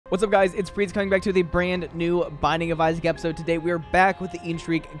What's up, guys? It's Priets coming back to the brand new Binding of Isaac episode. Today we are back with the Ean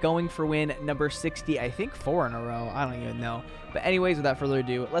streak, going for win number 60. I think 4 in a row. I don't even know. But anyways, without further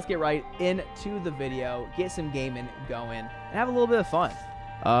ado, let's get right into the video, get some gaming going, and have a little bit of fun.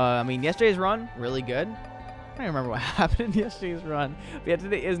 I mean, yesterday's run, really good. I don't remember what happened in yesterday's run. But yeah,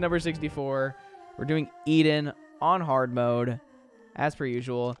 today is number 64. We're doing Eden on hard mode, as per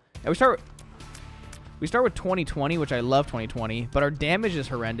usual. And we start with 2020, which I love 2020, but our damage is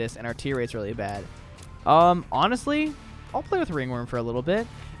horrendous and our tier rate's really bad. Honestly, I'll play with Ringworm for a little bit.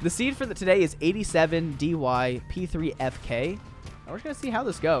 The seed for today is 87 DY P3FK. And we're just gonna see how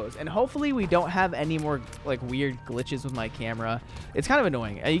this goes, and hopefully we don't have any more like weird glitches with my camera. It's kind of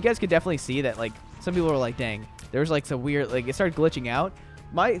annoying. You guys could definitely see that, like, some people are like, dang, there's like some weird, like, it started glitching out.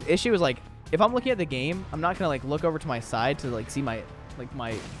 My issue is, like, if I'm looking at the game, I'm not gonna like look over to my side to like see my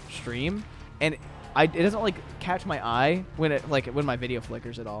stream, and it doesn't like catch my eye when when my video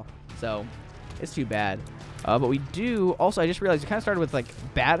flickers at all. So it's too bad. But we do also, I just realized we kind of started with like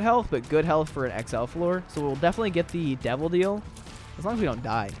bad health but good health for an XL floor, so we'll definitely get the devil deal as long as we don't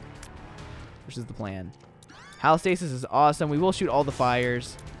die, which is the plan. Halostasis is awesome. We will shoot all the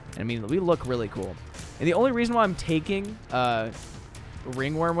fires, and I mean, we look really cool. And the only reason why I'm taking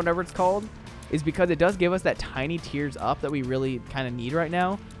Ringworm, whatever it's called, is because it does give us that tiny tiers up that we really kind of need right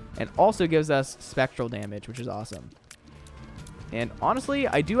now. And also gives us spectral damage, which is awesome. And honestly,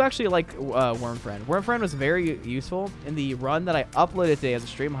 I do actually like Wormfriend. Wormfriend was very useful in the run that I uploaded today as a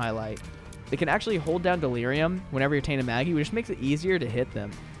stream highlight. They can actually hold down Delirium whenever you're Tainted Maggie, which makes it easier to hit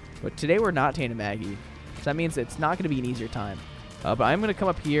them. But today we're not Tainted Maggie, so that means it's not going to be an easier time. But I'm going to come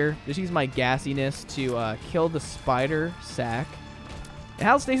up here, just use my gassiness to kill the spider sack. And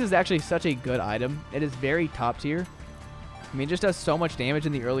Halostasis is actually such a good item. It is very top tier. I mean, it just does so much damage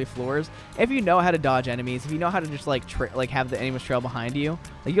in the early floors. If you know how to dodge enemies, if you know how to just like have the enemies trail behind you,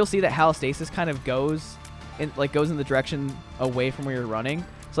 like, you'll see that Halostasis kind of goes in the direction away from where you're running.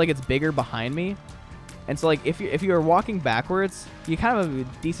 So like it's bigger behind me, and so like if you're walking backwards, you kind of have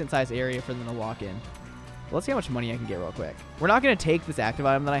a decent sized area for them to walk in. Well, let's see how much money I can get real quick. We're not gonna take this active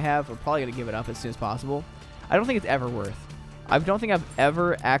item that I have. We're probably gonna give it up as soon as possible. I don't think it's ever worth. I don't think I've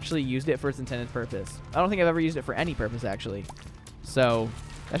ever actually used it for its intended purpose. I don't think I've ever used it for any purpose, actually. So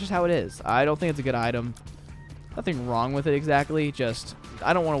that's just how it is. I don't think it's a good item. Nothing wrong with it exactly. Just,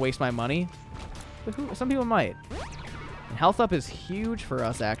 I don't want to waste my money. But some people might. And health up is huge for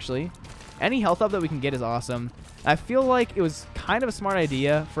us, actually. Any health up that we can get is awesome. I feel like it was kind of a smart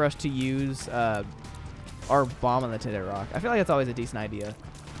idea for us to use our bomb on the Tinted Rock. I feel like that's always a decent idea.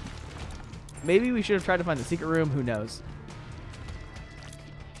 Maybe we should have tried to find the secret room. Who knows?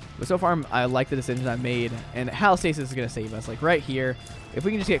 But so far, I like the decisions I've made, and Halostasis is going to save us. Like right here, if we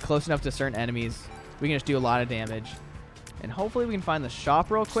can just get close enough to certain enemies, we can just do a lot of damage. And hopefully we can find the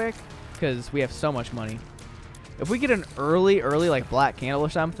shop real quick, because we have so much money. If we get an early like black candle or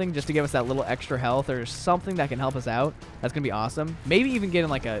something, just to give us that little extra health or something that can help us out, that's going to be awesome. Maybe even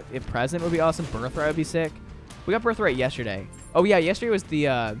getting like a present would be awesome. Birthright would be sick. We got Birthright yesterday. Oh yeah, yesterday was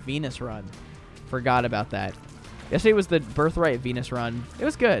the Venus run. Forgot about that. Yesterday was the Birthright Venus run. It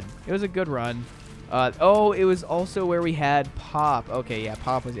was good. It was a good run. Oh, it was also where we had Pop. Okay, yeah,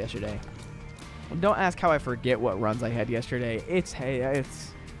 Pop was yesterday. Well, don't ask how I forget what runs I had yesterday. I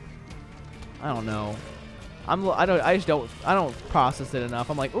don't know. I don't process it enough.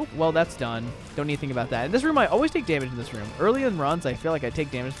 I'm like, oh, well, that's done. Don't need to think about that. In this room, I always take damage in this room. Early in runs, I feel like I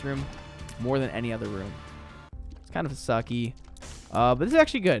take damage in this room more than any other room. It's kind of sucky. But this is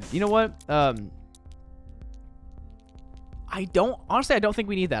actually good. You know what? Honestly, I don't think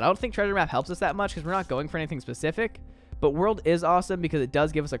we need that. I don't think treasure map helps us that much because we're not going for anything specific. But world is awesome because it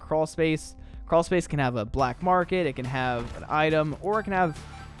does give us a crawl space. Crawl space can have a black market, it can have an item, or it can have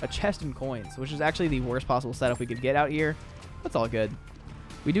a chest and coins, which is actually the worst possible setup we could get out here. That's all good.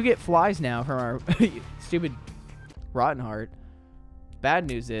 We do get flies now from our stupid Rotten Heart. Bad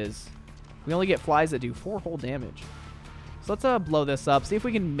news is we only get flies that do 4 whole damage. So let's blow this up, see if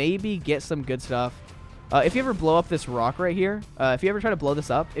we can maybe get some good stuff. If you ever blow up this rock right here, if you ever try to blow this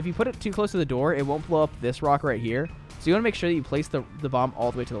up, if you put it too close to the door, it won't blow up this rock right here. So you want to make sure that you place the bomb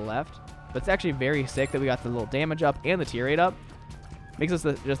all the way to the left. But it's actually very sick that we got the little damage up and the tier rate up. Makes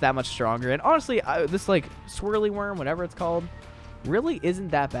us just that much stronger. And honestly, this like swirly worm, whatever it's called, really isn't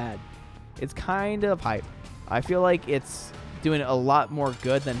that bad. It's kind of hype. I feel like it's doing a lot more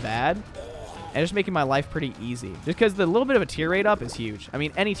good than bad. And just making my life pretty easy. Just because the little bit of a tier rate up is huge. I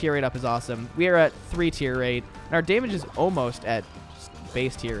mean, any tier rate up is awesome. We are at 3 tier rate. And our damage is almost at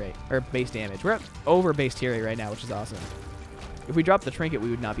base tier rate. Or base damage. We're at over base tier rate right now, which is awesome. If we dropped the trinket, we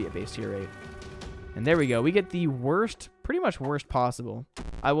would not be at base tier rate. And there we go. We get the worst, pretty much worst possible.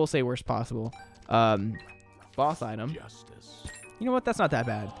 I will say worst possible. Boss item. You know what? That's not that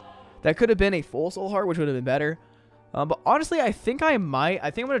bad. That could have been a full soul heart, which would have been better. But honestly, I think I think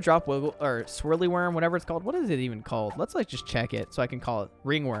I'm going to drop Wiggle, or Swirly Worm, whatever it's called. What is it even called? Let's like just check it so I can call it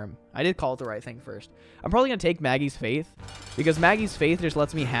Ringworm. I did call it the right thing first. I'm probably going to take Maggie's Faith because Maggie's Faith just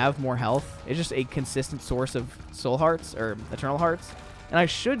lets me have more health. It's just a consistent source of soul hearts or eternal hearts. And I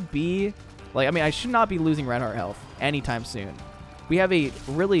should be, like, I mean, I should not be losing red heart health anytime soon. We have a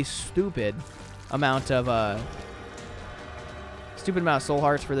really stupid amount of soul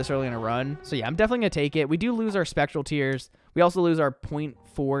hearts for this early in a run. So yeah, I'm definitely going to take it. We do lose our spectral tiers. We also lose our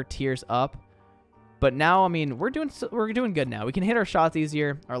 0.4 tiers up. But now, I mean, we're doing good now. We can hit our shots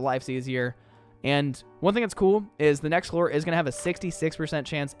easier. Our life's easier. And one thing that's cool is the next floor is going to have a 66%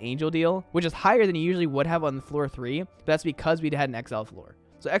 chance angel deal, which is higher than you usually would have on floor 3. But that's because we had an XL floor.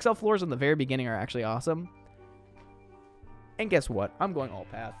 So XL floors in the very beginning are actually awesome. And guess what? I'm going all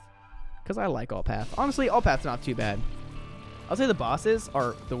path because I like all path. Honestly, all path's not too bad. I'll say the bosses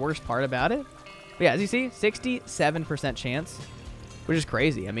are the worst part about it. But yeah, as you see, 67% chance, which is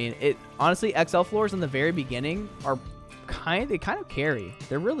crazy. I mean, it honestly, XL floors in the very beginning are they kind of carry.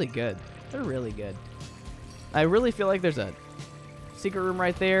 They're really good. They're really good. I really feel like there's a secret room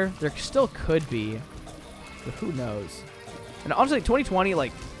right there. There still could be, but who knows? And honestly, 2020,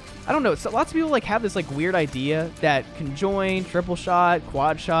 like, I don't know. So lots of people like have this like weird idea that conjoin, triple shot,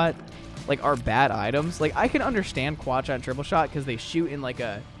 quad shot, like are bad items. Like I can understand quad shot and triple shot because they shoot in like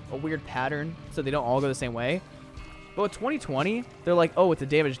a weird pattern, so they don't all go the same way. But with 2020, they're like, oh, it's a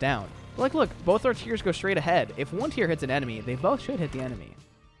damage down. But like, look, both our tiers go straight ahead. If one tier hits an enemy, they both should hit the enemy.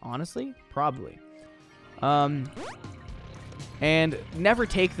 Honestly, probably. And never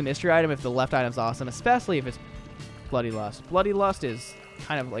take the mystery item if the left item's awesome, especially if it's Bloody Lust. Bloody Lust is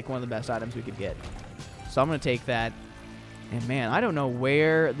kind of like one of the best items we could get. So I'm going to take that. And man, I don't know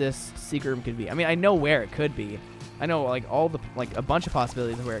where this secret room could be. I mean, I know where it could be. I know like a bunch of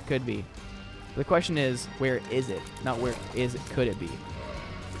possibilities of where it could be. The question is, where is it? Not where is it, could it be?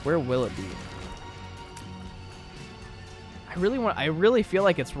 Where will it be? I really feel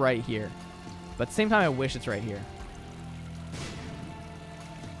like it's right here. But at the same time, I wish it's right here.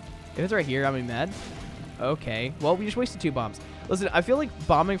 If it's right here, I'm gonna be mad. Okay. Well, we just wasted 2 bombs. Listen, I feel like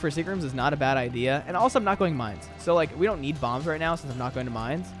bombing for secret rooms is not a bad idea. And also, I'm not going mines. So, like, we don't need bombs right now since I'm not going to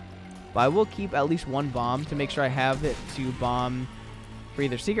mines. But I will keep at least 1 bomb to make sure I have it to bomb for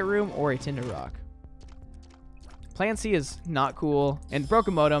either secret room or a tinder rock. Plan C is not cool. And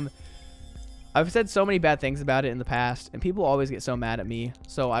broken modem, I've said so many bad things about it in the past, and people always get so mad at me.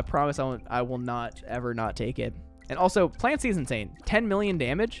 So I promise I will not ever not take it. And also, Plan C is insane. 10 million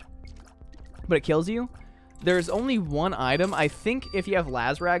damage, but it kills you. There's only 1 item. I think if you have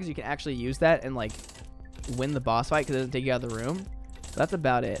Lazrags, you can actually use that and like win the boss fight because it doesn't take you out of the room. That's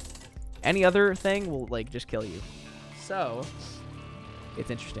about it. Any other thing will like just kill you. So it's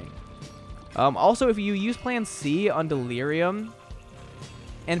interesting. Also, if you use Plan C on Delirium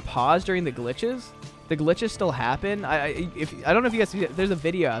and pause during the glitches still happen. I don't know if you guys see it. There's a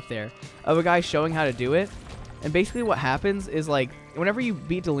video out there of a guy showing how to do it. And basically what happens is like whenever you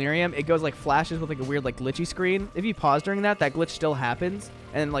beat Delirium, it goes like flashes with like a weird like glitchy screen. If you pause during that glitch still happens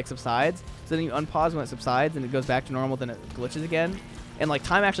and then like subsides. So then you unpause when it subsides and it goes back to normal, then it glitches again. And like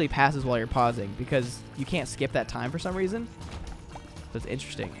time actually passes while you're pausing because you can't skip that time for some reason. So it's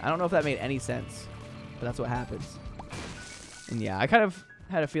interesting. I don't know if that made any sense, but that's what happens. And yeah, I kind of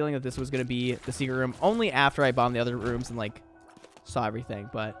had a feeling that this was going to be the secret room only after I bombed the other rooms and like saw everything.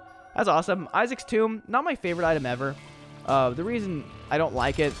 But that's awesome. Isaac's Tomb, not my favorite item ever. The reason I don't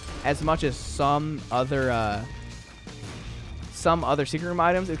like it as much as some other secret room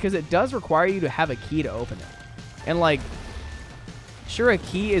items is because it does require you to have a key to open it. And like, sure, a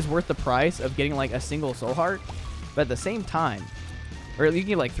key is worth the price of getting like a single soul heart, but at the same time, or you can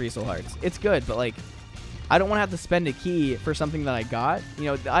get like 3 soul hearts. It's good, but like, I don't want to have to spend a key for something that I got. You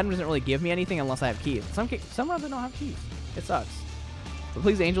know, the item doesn't really give me anything unless I have keys. Some of them don't have keys. It sucks. But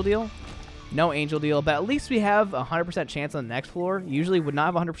please, angel deal. No angel deal, but at least we have 100% chance on the next floor. Usually would not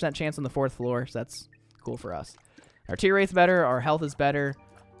have 100% chance on the 4th floor, so that's cool for us. Our tier rate's better. Our health is better.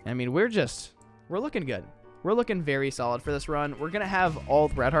 I mean, we're looking good. We're looking very solid for this run. We're going to have all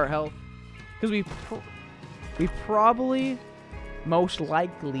the red heart health because we probably most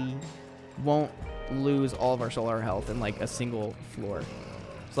likely won't lose all of our solar health in like a single floor.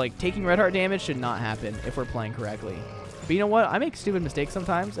 So like taking red heart damage should not happen if we're playing correctly. But you know what? I make stupid mistakes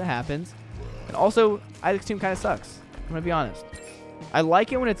sometimes. It happens. And also, Isaac's Tomb kind of sucks. I'm going to be honest. I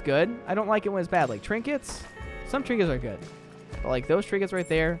like it when it's good. I don't like it when it's bad. Like trinkets, some trinkets are good. But like those trinkets right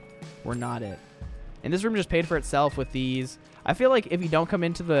there were not it. And this room just paid for itself with these. I feel like if you don't come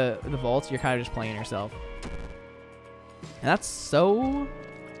into the vaults, you're kind of just playing yourself. And that's so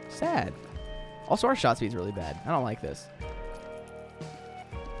sad. Also, our shot speed's really bad. I don't like this.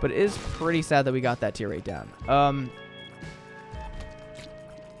 But it is pretty sad that we got that tier rate down.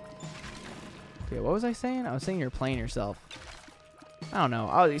 Okay, what was I saying? I was saying you're playing yourself. I don't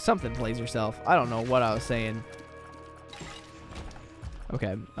know. Something plays yourself. I don't know what I was saying.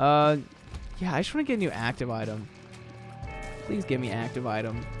 Okay. Yeah, I just want to get a new active item. Please give me active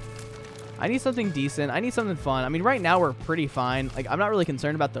item. I need something decent. I need something fun. I mean, right now we're pretty fine. Like, I'm not really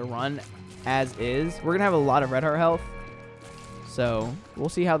concerned about the run as is. We're going to have a lot of red heart health. So, we'll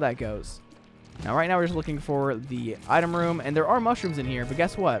see how that goes. Now, right now we're just looking for the item room. And there are mushrooms in here. But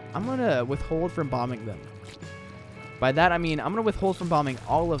guess what? I'm going to withhold from bombing them. By that, I mean I'm going to withhold from bombing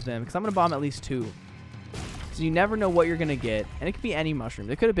all of them. Because I'm going to bomb at least 2. So you never know what you're going to get. And it could be any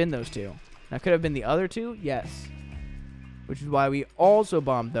mushroom. It could have been those 2. Now, could have been the other 2? Yes. Which is why we also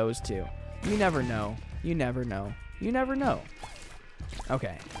bombed those 2. You never know. You never know. You never know.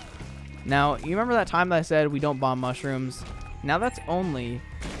 Okay. Now, you remember that time that I said we don't bomb mushrooms? Now that's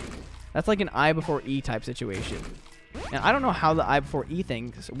like an I before E type situation. And I don't know how the I before E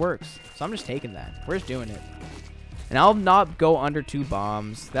thing works. So I'm just taking that. We're just doing it. And I'll not go under 2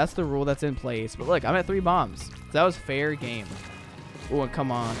 bombs. That's the rule that's in place. But look, I'm at 3 bombs. So that was fair game. Oh,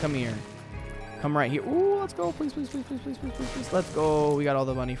 come on. Come here. Come right here. Ooh, let's go. Please, please, please, please, please, please, please, please. Let's go. We got all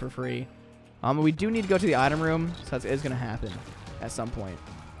the money for free. We do need to go to the item room. So that is going to happen at some point.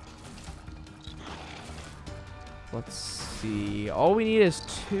 Let's see. All we need is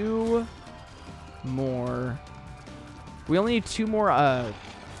 2 more. We only need 2 more,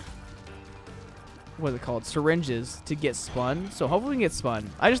 what is it called? Syringes to get spun. So hopefully we can get spun.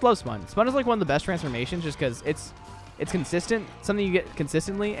 I just love spun. Spun is like one of the best transformations just because it's consistent. Something you get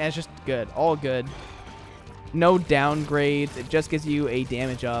consistently, and it's just good. All good. No downgrades. It just gives you a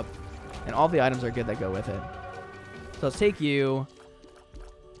damage up. And all the items are good that go with it. So let's take you.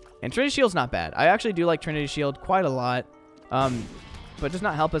 And Trinity Shield's not bad. I actually do like Trinity Shield quite a lot. But it does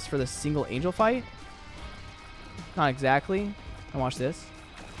not help us for the single angel fight. Not exactly. And watch this.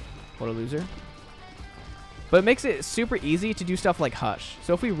 What a loser. But it makes it super easy to do stuff like Hush.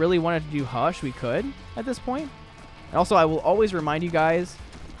 So if we really wanted to do Hush, we could at this point. And also, I will always remind you guys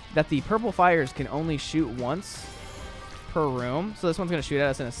that the purple fires can only shoot once per room. So this one's going to shoot at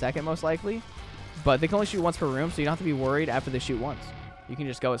us in a second, most likely. But they can only shoot once per room, so you don't have to be worried after they shoot once. You can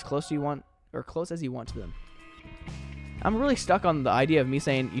just go as close as you want, or close as you want to them. I'm really stuck on the idea of me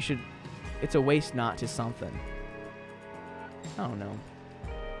saying you should, it's a waste not to something. I don't know.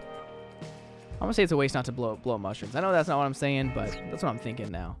 I'm going to say it's a waste not to blow up mushrooms. I know that's not what I'm saying, but that's what I'm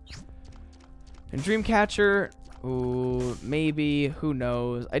thinking now. And Dreamcatcher, ooh, maybe, who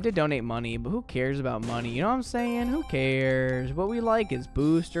knows. I did donate money, but who cares about money? You know what I'm saying? Who cares? What we like is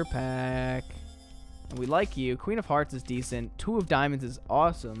Booster Pack. And we like you. Queen of Hearts is decent. 2 of Diamonds is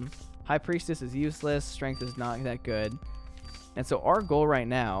awesome. High Priestess is useless. Strength is not that good. And so our goal right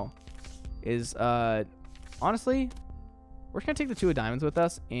now is, honestly, we're going to take the 2 of Diamonds with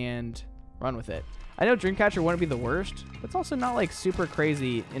us and run with it. I know Dreamcatcher wouldn't be the worst, but it's also not like super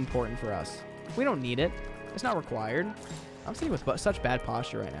crazy important for us. We don't need it. It's not required. I'm sitting with such bad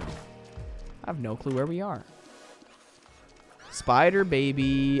posture right now. I have no clue where we are. Spider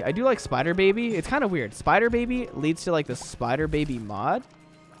Baby. I do like Spider Baby. It's kind of weird. Spider Baby leads to like the Spider Baby mod.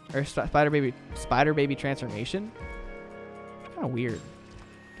 Or Spider Baby transformation. It's kind of weird.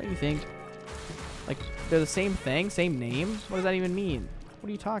 Don't you think? Like, they're the same thing, same name? What does that even mean? What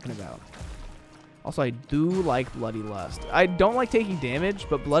are you talking about? Also, I do like Bloody Lust. I don't like taking damage,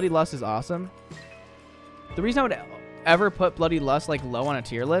 but Bloody Lust is awesome. The reason I would ever put Bloody Lust like low on a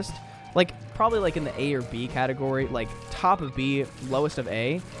tier list, like probably like in the A or B category, like top of B, lowest of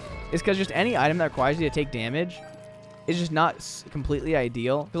A, is because just any item that requires you to take damage is just not completely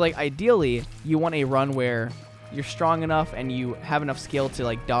ideal. Because like ideally, you want a run where you're strong enough and you have enough skill to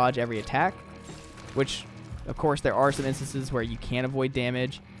like dodge every attack, which of course there are some instances where you can avoid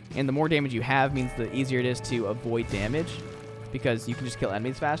damage. And the more damage you have means the easier it is to avoid damage because you can just kill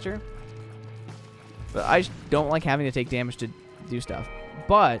enemies faster. But I just don't like having to take damage to do stuff.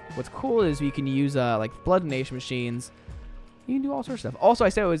 But what's cool is you can use like blood donation machines. You can do all sorts of stuff. Also, I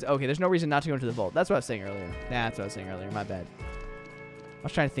said it was okay. There's no reason not to go into the vault. That's what I was saying earlier. That's what I was saying earlier. My bad. I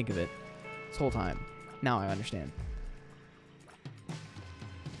was trying to think of it this whole time. Now I understand.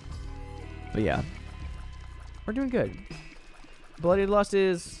 But yeah, we're doing good. Bloody Lust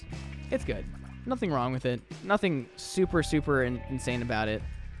it's good. Nothing wrong with it. Nothing super insane about it.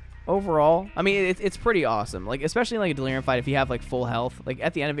 overall, I mean, it's pretty awesome. Like, especially in, like, a Delirium fight, if you have, like, full health. Like,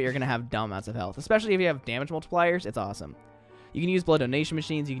 at the end of it, you're going to have dumb amounts of health. Especially if you have damage multipliers, it's awesome. You can use blood donation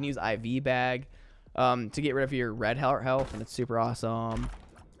machines. You can use IV bag to get rid of your red heart health, and it's super awesome.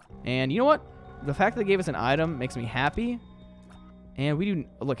 And you know what? The fact that they gave us an item makes me happy. And we do...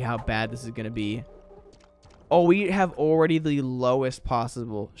 Look at how bad this is going to be. Oh, we have already the lowest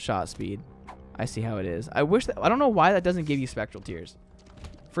possible shot speed. I see how it is. I wish that... I don't know why that doesn't give you spectral tears.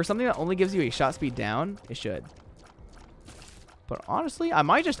 For something that only gives you a shot speed down, it should. But honestly, I'm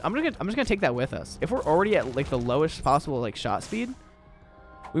just gonna take that with us. If we're already at like the lowest possible like shot speed,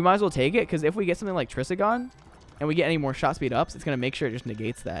 we might as well take it, because if we get something like Trisagon and we get any more shot speed ups, it's gonna make sure it just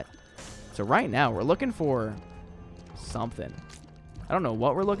negates that. So right now we're looking for something. I don't know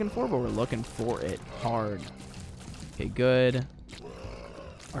what we're looking for, but we're looking for it hard. Okay, good.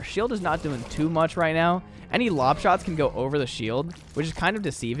 Our shield is not doing too much right now. Any lob shots can go over the shield, which is kind of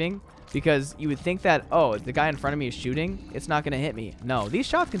deceiving, because you would think that, oh, the guy in front of me is shooting, it's not going to hit me. No, these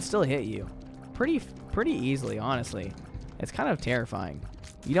shots can still hit you pretty easily, honestly. It's kind of terrifying.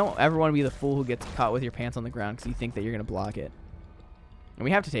 You don't ever want to be the fool who gets caught with your pants on the ground because you think that you're going to block it. And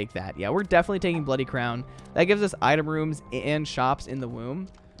we have to take that. Yeah, we're definitely taking Bloody Crown. That gives us item rooms and shops in the womb,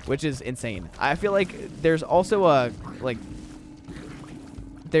 which is insane. I feel like there's also a, like...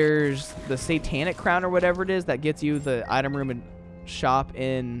 There's the Satanic Crown or whatever it is that gets you the item room and shop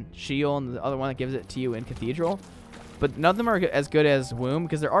in Sheol, and the other one that gives it to you in Cathedral. But none of them are as good as Womb,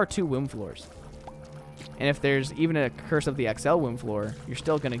 because there are 2 Womb floors. And if there's even a Curse of the XL Womb floor, you're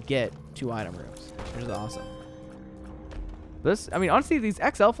still going to get 2 item rooms, which is awesome. This, I mean, honestly, these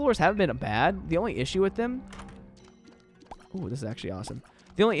XL floors haven't been bad. The only issue with them... Ooh, this is actually awesome.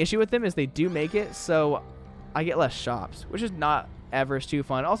 The only issue with them is they do make it so I get less shops, which is not... ever is too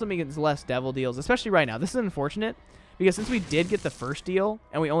fun. Also making less devil deals, especially right now. This is unfortunate because since we did get the first deal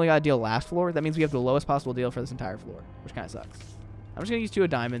and we only got a deal last floor, that means we have the lowest possible deal for this entire floor, which kind of sucks. I'm just going to use 2 of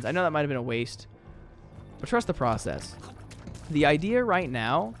diamonds. I know that might have been a waste, but trust the process. The idea right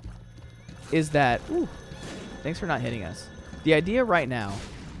now is that... Ooh, thanks for not hitting us. The idea right now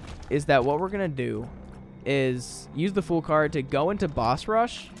is that what we're going to do is use the Fool card to go into Boss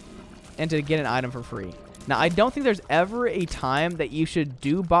Rush and to get an item for free. Now, I don't think there's ever a time that you should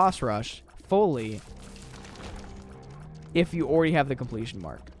do Boss Rush fully if you already have the completion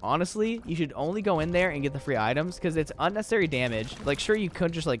mark. Honestly, you should only go in there and get the free items because it's unnecessary damage. Like, sure, you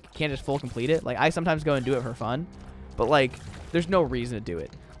could just, like, can't just full complete it. Like, I sometimes go and do it for fun, but, like, there's no reason to do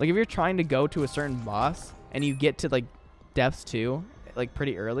it. Like, if you're trying to go to a certain boss and you get to, like, depths 2, like,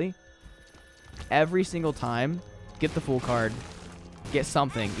 pretty early, every single time, get the Fool card, get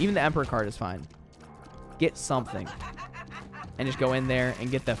something. Even the Emperor card is fine. Get something and just go in there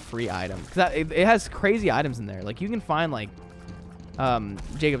and get the free item, because it has crazy items in there. Like, you can find like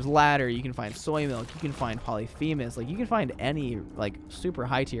Jacob's Ladder, you can find soy milk, you can find Polyphemus, like you can find any like super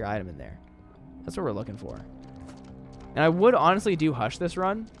high tier item in there. That's what we're looking for. And I would honestly do Hush this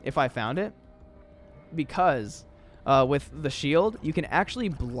run if I found it, because with the shield you can actually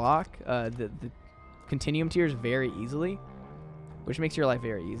block the continuum tiers very easily, which makes your life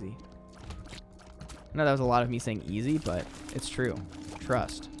very easy. I know that was a lot of me saying easy, but it's true.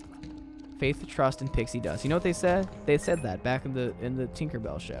 Trust. Faith, trust, and pixie dust. You know what they said? They said that back in the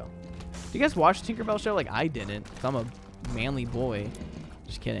Tinkerbell show. Do you guys watch the Tinkerbell show? Like, I didn't, 'cause I'm a manly boy.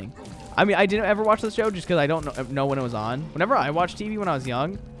 Just kidding. I mean, I didn't ever watch the show just because I don't know when it was on. Whenever I watched TV when I was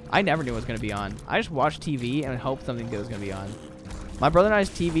young, I never knew it was going to be on. I just watched TV and hoped something good was going to be on. My brother and I's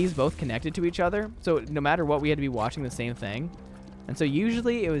TVs both connected to each other, so no matter what, we had to be watching the same thing. And so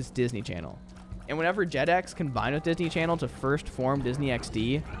usually it was Disney Channel. And whenever Jetix combined with Disney Channel to first form Disney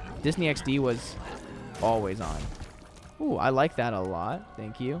XD, Disney XD was always on. Ooh, I like that a lot.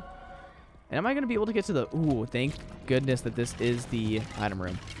 Thank you. And am I going to be able to get to the... Ooh, thank goodness that this is the item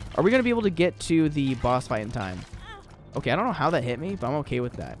room. Are we going to be able to get to the boss fight in time? Okay, I don't know how that hit me, but I'm okay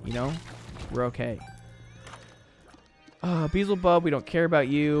with that, you know? We're okay. Beelzebub, we don't care about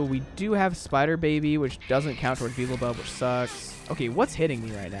you. We do have Spider Baby, which doesn't count towards Beelzebub, which sucks. Okay, what's hitting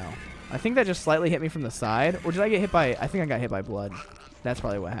me right now? I think that just slightly hit me from the side. Or did I get hit by... I think I got hit by blood. That's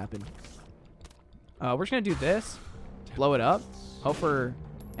probably what happened. We're just going to do this. Blow it up. Hope for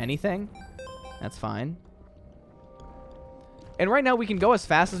anything. That's fine. And right now we can go as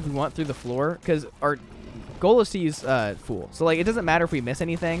fast as we want through the floor, because our goal is to use Fool. So, like, it doesn't matter if we miss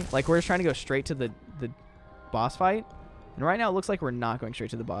anything. Like, we're just trying to go straight to the boss fight. And right now it looks like we're not going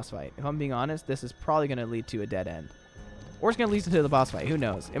straight to the boss fight. If I'm being honest, this is probably going to lead to a dead end. Or it's going to lead to the boss fight. Who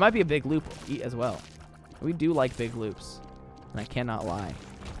knows? It might be a big loop as well. We do like big loops. And I cannot lie.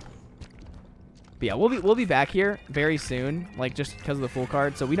 But yeah, we'll be back here very soon, like just because of the full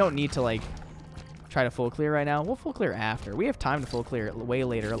card. So we don't need to like try to full clear right now. We'll full clear after. We have time to full clear way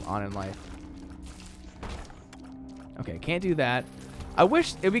later on in life. Okay, can't do that. I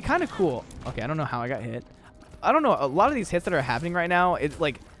wish it'd be kind of cool. Okay, I don't know how I got hit. I don't know. A lot of these hits that are happening right now, it's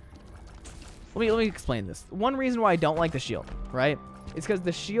like, let me explain this. One reason why I don't like the shield, right? It's because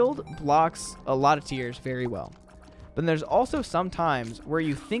the shield blocks a lot of tiers very well. But there's also some times where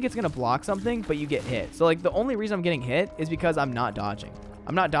you think it's going to block something, but you get hit. So, like, the only reason I'm getting hit is because I'm not dodging.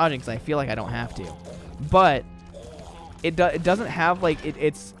 I'm not dodging because I feel like I don't have to. But it doesn't have, like,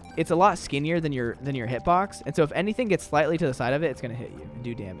 it's a lot skinnier than your hitbox. And so if anything gets slightly to the side of it, it's going to hit you and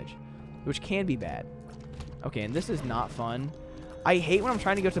do damage, which can be bad. Okay, and this is not fun. I hate when I'm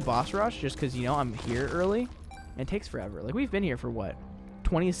trying to go to boss rush just because, you know, I'm here early. And it takes forever. Like, we've been here for, what,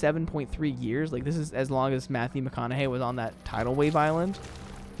 27.3 years? Like, this is as long as Matthew McConaughey was on that tidal wave island.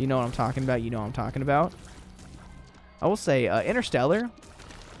 If you know what I'm talking about, you know what I'm talking about. I will say, Interstellar,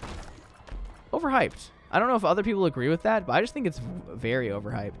 overhyped. I don't know if other people agree with that, but I just think it's very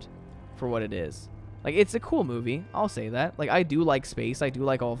overhyped for what it is. Like, it's a cool movie. I'll say that. Like, I do like space. I do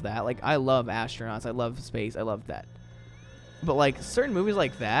like all of that. Like, I love astronauts. I love space. I love that. But, like, certain movies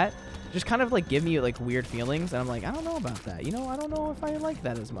like that just kind of, like, give me, like, weird feelings. And I'm like, I don't know about that. You know, I don't know if I like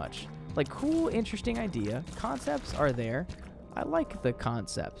that as much. Like, cool, interesting idea. Concepts are there. I like the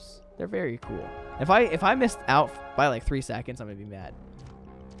concepts. They're very cool. If I missed out by, like, 3 seconds, I'm going to be mad.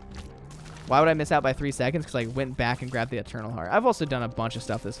 Why would I miss out by 3 seconds? Because I went back and grabbed the Eternal Heart. I've also done a bunch of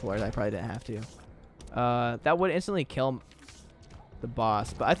stuff this floor that I probably didn't have to. That would instantly kill the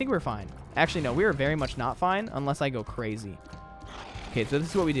boss, but I think we're fine. Actually, no, we are very much not fine unless I go crazy. Okay, so this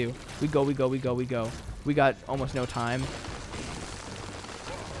is what we do. We go. We got almost no time.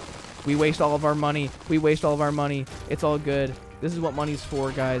 We waste all of our money. It's all good. This is what money's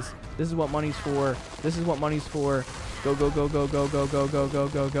for, guys. This is what money's for. Go.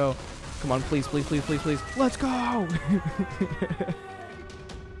 Come on, please. Let's go!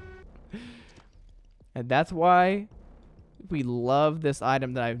 And that's why we love this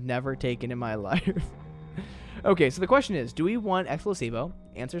item that I've never taken in my life. Okay, so the question is, do we want Explosivo?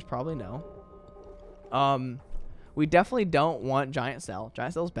 Answer's probably no. We definitely don't want Giant Cell.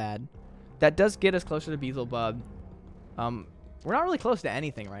 Giant Cell's bad. That does get us closer to Beelzebub. We're not really close to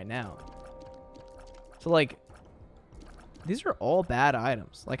anything right now. So, like, these are all bad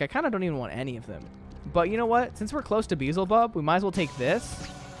items. Like, I kind of don't even want any of them. But you know what? Since we're close to Beelzebub, we might as well take this,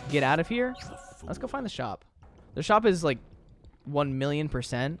 get out of here. Let's go find the shop. The shop is, like,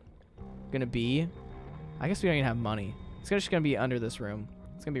 1,000,000% gonna be. I guess we don't even have money. It's just gonna be under this room.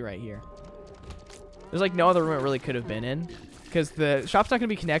 It's gonna be right here. There's, like, no other room it really could have been in. Because the shop's not gonna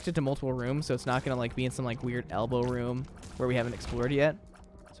be connected to multiple rooms, so it's not gonna, like, be in some, like, weird elbow room where we haven't explored yet.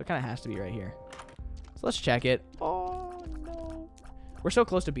 So it kind of has to be right here. So let's check it. Oh, no. We're so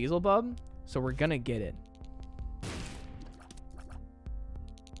close to Beelzebub, so we're gonna get it.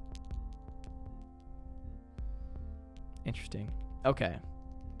 Interesting. Okay.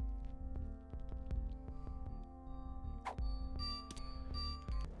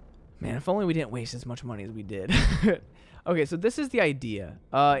 Man, if only we didn't waste as much money as we did. Okay, so this is the idea.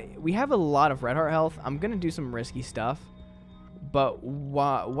 We have a lot of red heart health. I'm going to do some risky stuff. But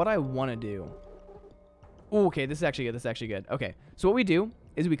what I want to do... Ooh, okay, this is actually good. Okay, so what we do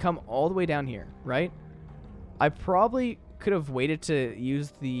is we come all the way down here, right? I probably could have waited to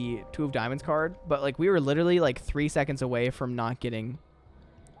use the Two of Diamonds card, but like we were literally like 3 seconds away from not getting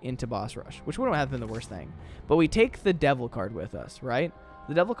into boss rush, which wouldn't have been the worst thing. But we take the Devil card with us, right?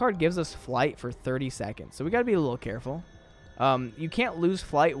 The Devil card gives us flight for 30 seconds, so we got to be a little careful. You can't lose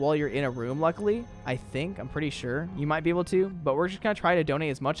flight while you're in a room, luckily. I'm pretty sure you might be able to, but we're just going to try to donate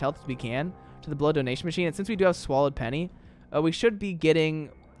as much health as we can to the blood donation machine. And since we do have Swallowed Penny, we should be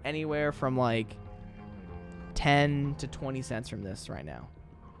getting anywhere from like 10 to 20 cents from this right now.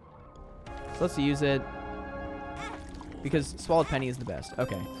 So let's use it because Swallowed Penny is the best.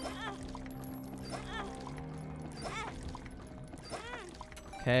 Okay.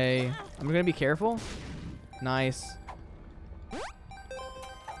 Okay. I'm going to be careful. Nice.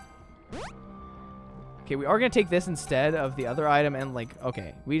 Okay, we are going to take this instead of the other item and like,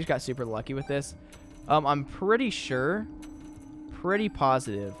 okay, we just got super lucky with this. I'm pretty sure, pretty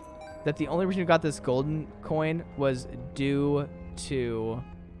positive that the only reason we got this golden coin was due to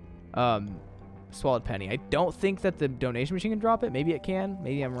Swallowed Penny. I don't think that the donation machine can drop it. Maybe it can.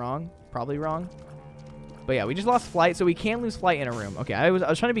 Maybe I'm wrong. Probably wrong. But yeah, we just lost flight, so we can lose flight in a room. Okay, I was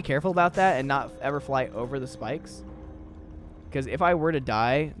trying to be careful about that and not ever fly over the spikes. Because if I were to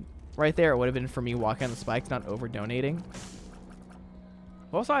die right there, it would have been for me walking on the spikes, not over donating.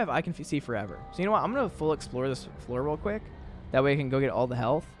 Also, I have I can see forever. So you know what? I'm gonna full explore this floor real quick. That way I can go get all the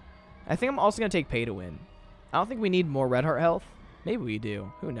health. I think I'm also gonna take pay to win. I don't think we need more red heart health. Maybe we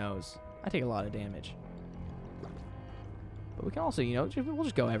do. Who knows? I take a lot of damage. But we can also, you know, we'll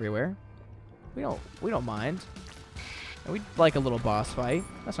just go everywhere. We don't mind. And we like a little boss fight.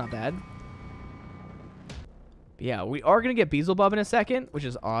 That's not bad. But yeah, we are gonna get Beelzebub in a second, which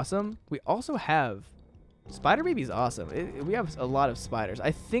is awesome. We also have Spider Baby's awesome. We have a lot of spiders.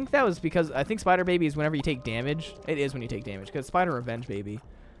 I think that was because I think Spider Baby is whenever you take damage. It is when you take damage because Spider Revenge Baby.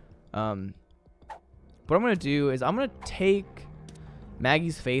 What I'm gonna do is I'm gonna take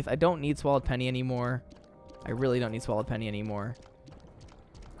Maggie's Faith. I don't need Swallowed Penny anymore. I really don't need Swallowed Penny anymore.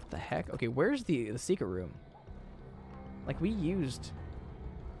 What the heck? Okay, where's the secret room? Like we used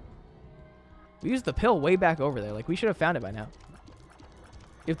the pill way back over there. Like we should have found it by now.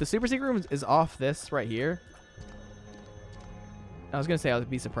 If the super secret room is off this right here, I was gonna say I would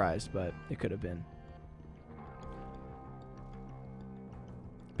be surprised, but it could have been.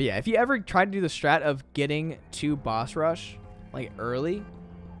 But yeah, if you ever try to do the strat of getting to boss rush like early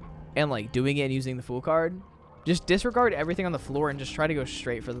and like doing it and using the Fool card, just disregard everything on the floor and just try to go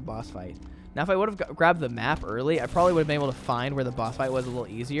straight for the boss fight. Now, if I would have grabbed the map early, I probably would have been able to find where the boss fight was a little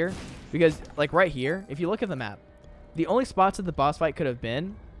easier. Because, like, right here, if you look at the map, the only spots that the boss fight could have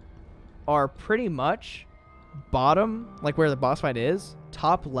been are pretty much bottom, like where the boss fight is,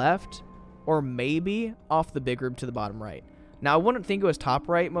 top left, or maybe off the big room to the bottom right. Now, I wouldn't think it was top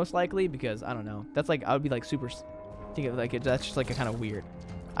right, most likely, because, I don't know. That's like, I would be, like, super... think of like that's just, like, a kind of weird.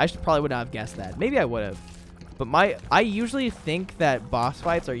 I probably would not have guessed that. Maybe I would have. But I usually think that boss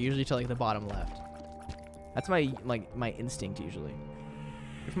fights are usually to like the bottom left. That's my my instinct usually.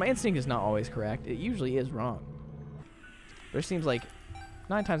 If my instinct is not always correct, it usually is wrong. But it seems like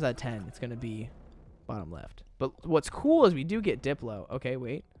 9 times out of 10 it's gonna be bottom left. But what's cool is we do get Diplo. Okay,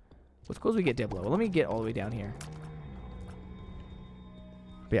 wait. What's cool is we get Diplo. Well, let me get all the way down here.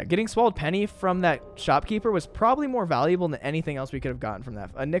 But yeah, getting Swallowed Penny from that shopkeeper was probably more valuable than anything else we could have gotten from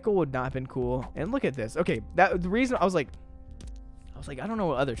that. A nickel would not have been cool. And look at this. Okay, the reason I was like, I don't know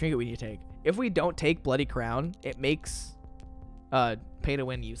what other trinket we need to take. If we don't take Bloody Crown, it makes pay to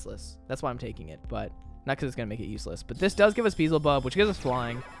win useless. That's why I'm taking it, but not because it's gonna make it useless. But this does give us Beelzebub, which gives us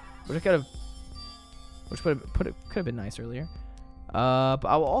flying, which could have been nice earlier. But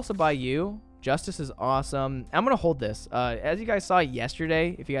I will also buy you. Justice is awesome. I'm going to hold this. As you guys saw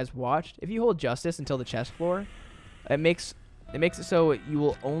yesterday, if you guys watched, if you hold Justice until the chest floor, it makes it so you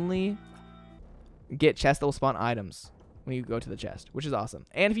will only get chests that will spawn items when you go to the chest, which is awesome.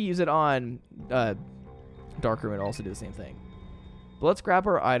 And if you use it on Dark Room, it'll also do the same thing. But let's grab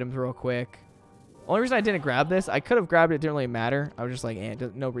our items real quick. Only reason I didn't grab this, I could have grabbed it. It didn't really matter. I was just like,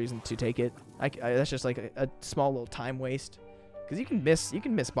 no reason to take it. That's just like a small little time waste. Because you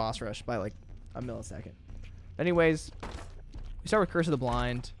can miss boss rush by like a millisecond. Anyways, we start with Curse of the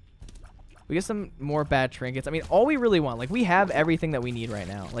Blind. We get some more bad trinkets. I mean, all we really want, like, we have everything that we need right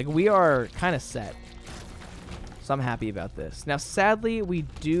now. Like, we are kind of set. So I'm happy about this. Now, sadly, we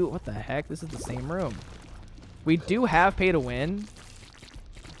do... What the heck? This is the same room. We do have pay to win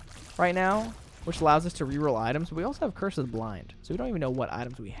right now, which allows us to reroll items. But we also have Curse of the Blind. So we don't even know what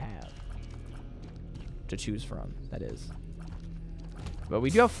items we have to choose from, that is. But we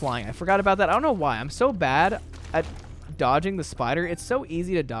do have flying. I forgot about that. I don't know why. I'm so bad at dodging the spider. It's so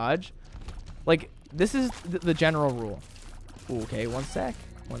easy to dodge. Like, this is the general rule. Ooh, okay, one sec.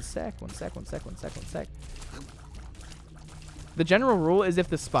 The general rule is if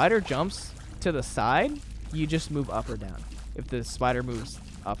the spider jumps to the side, you just move up or down. If the spider moves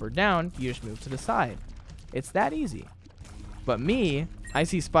up or down, you just move to the side. It's that easy. But me, I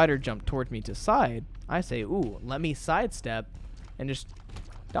see spider jump towards me to side. I say, ooh, let me sidestep and just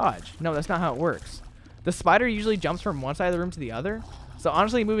dodge. No, that's not how it works. The spider usually jumps from one side of the room to the other. So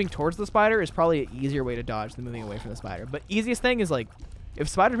honestly, moving towards the spider is probably an easier way to dodge than moving away from the spider. But easiest thing is like, if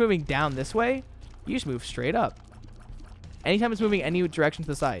spider's moving down this way, you just move straight up. Anytime it's moving any direction to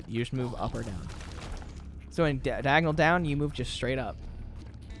the side, you just move up or down. So in diagonal down, you move just straight up.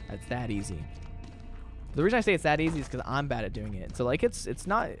 That's that easy. The reason I say it's that easy is because I'm bad at doing it. So like it's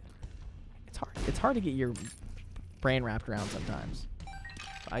hard to get your brain wrapped around sometimes.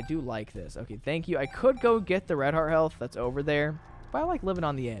 But I do like this. Okay, thank you. I could go get the red heart health that's over there, but I like living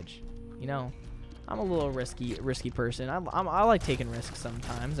on the edge. You know, I'm a little risky person. I like taking risks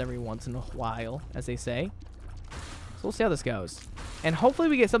sometimes, every once in a while, as they say. So we'll see how this goes. And hopefully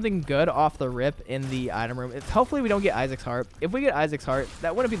we get something good off the rip in the item room. Hopefully we don't get Isaac's heart. If we get Isaac's heart,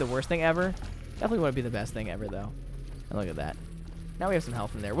 that wouldn't be the worst thing ever. Definitely wouldn't be the best thing ever, though. And look at that. Now we have some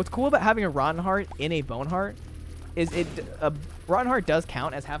health in there. What's cool about having a rotten heart in a bone heart is a rotten heart does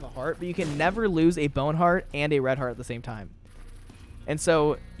count as half a heart, but you can never lose a bone heart and a red heart at the same time. And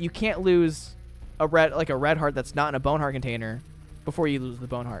so you can't lose a red heart that's not in a bone heart container before you lose the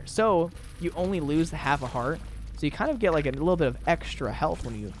bone heart. So you only lose the half a heart. So you kind of get like a little bit of extra health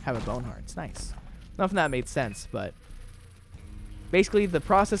when you have a bone heart. It's nice. Not if that made sense, but basically the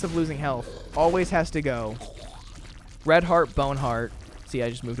process of losing health always has to go red heart, bone heart. See, I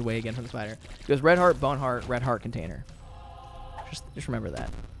just moved away again from the spider. It goes red heart, bone heart, red heart container. Just remember that.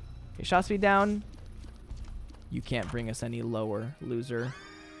 Okay, shot speed down. You can't bring us any lower, loser.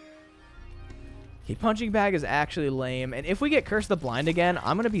 Okay, punching bag is actually lame. And if we get Curse the Blind again,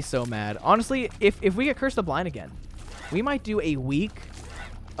 I'm going to be so mad. Honestly, if we get Curse the Blind again, we might do a week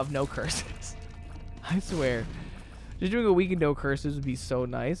of no curses. I swear. Just doing a week of no curses would be so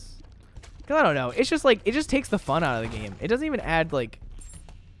nice. Because I don't know. It's just like, it just takes the fun out of the game. It doesn't even add like,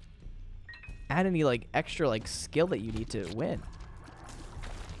 any like extra like skill that you need to win.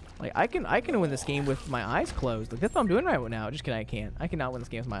 Like I can win this game with my eyes closed. Like that's what I'm doing right now. Just kidding, I can't. I cannot win this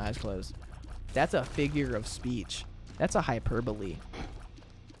game with my eyes closed. That's a figure of speech. That's a hyperbole.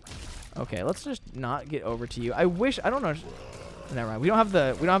 Okay, let's just not get over to you. I wish, I don't know. Never mind. We don't have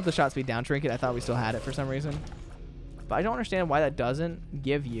the shot speed down trinket. I thought we still had it for some reason. But I don't understand why that doesn't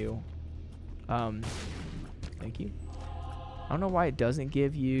give you thank you. I don't know why it doesn't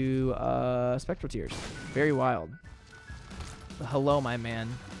give you spectral tears. Very wild. But hello, my man.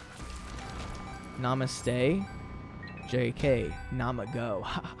 Namaste. JK. Namago.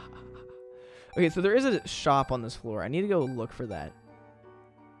 Okay, so there is a shop on this floor. I need to go look for that.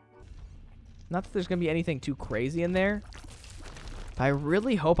 Not that there's going to be anything too crazy in there. But I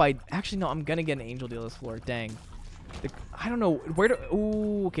really hope actually, no, I'm going to get an angel deal this floor. Dang. I don't know where to...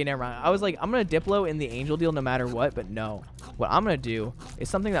 Ooh, okay, never mind. I was like, I'm going to Diplo in the angel deal no matter what, but no. What I'm going to do is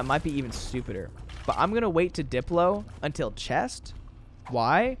something that might be even stupider. But I'm going to wait to Diplo until chest.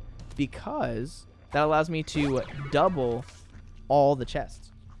 Why? Because that allows me to double all the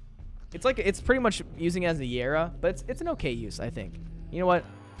chests. It's like, it's pretty much using it as a Yera, but it's an okay use, I think. You know what?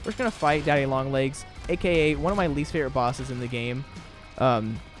 We're just going to fight Daddy Longlegs, a.k.a. one of my least favorite bosses in the game.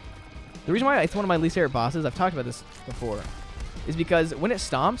 The reason why it's one of my least favorite bosses, I've talked about this before, is because when it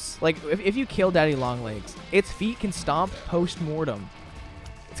stomps, like if you kill Daddy Longlegs, its feet can stomp post-mortem.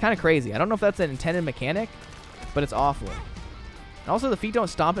 It's kind of crazy. I don't know if that's an intended mechanic, but it's awful. And also, the feet don't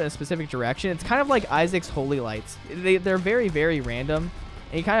stomp in a specific direction. It's kind of like Isaac's Holy Lights. They're very, very random,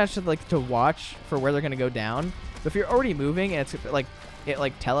 and you kind of should like to watch for where they're going to go down. But if you're already moving and it's like it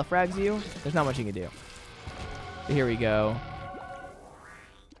like telefrags you, there's not much you can do. But here we go.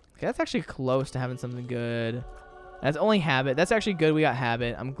 Okay, that's actually close to having something good. That's only habit. That's actually good we got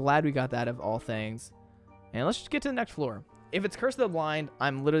habit. I'm glad we got that of all things. And let's just get to the next floor. If it's Curse of the Blind,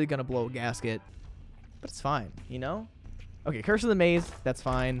 I'm literally going to blow a gasket. But it's fine, you know? Okay, Curse of the Maze. That's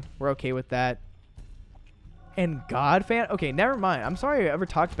fine. We're okay with that. And God fan? Okay, never mind. I'm sorry I ever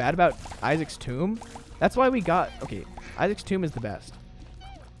talked bad about Isaac's Tomb. That's why we got... Okay, Isaac's Tomb is the best.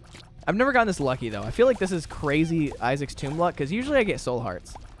 I've never gotten this lucky, though. I feel like this is crazy Isaac's Tomb luck, because usually I get soul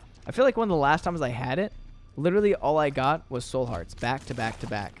hearts. I feel like one of the last times I had it, literally all I got was soul hearts, back to back to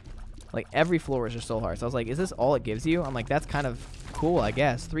back. Like, every floor was just soul hearts. I was like, is this all it gives you? I'm like, that's kind of cool, I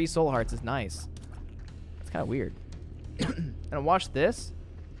guess. 3 soul hearts is nice. It's kind of weird. And watch this.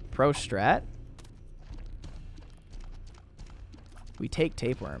 Pro strat. We take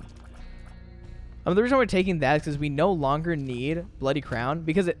tapeworm. The reason we're taking that is because we no longer need Bloody Crown,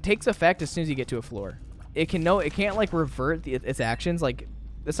 because it takes effect as soon as you get to a floor. It can't like revert its actions. Like,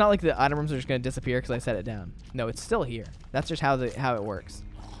 it's not like the item rooms are just going to disappear because I set it down. No, it's still here. That's just how it works.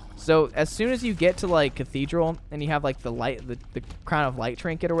 So as soon as you get to like Cathedral and you have like the Crown of Light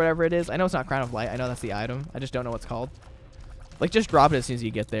trinket or whatever it is. I know it's not Crown of Light. I know that's the item. I just don't know what it's called. Like, just drop it as soon as you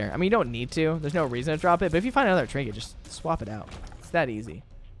get there. I mean, you don't need to. There's no reason to drop it. But if you find another trinket, just swap it out. It's that easy.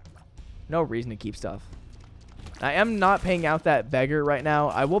 No reason to keep stuff. I am not paying out that beggar right now.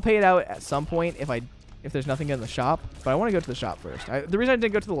 I will pay it out at some point if there's nothing in the shop. But I want to go to the shop first. The reason I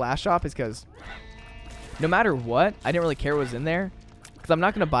didn't go to the last shop is because no matter what, I didn't really care what was in there. Because I'm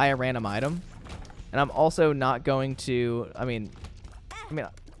not going to buy a random item. And I'm also not going to... I mean,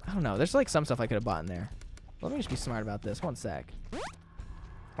 I don't know. There's like some stuff I could have bought in there. Let me just be smart about this. One sec.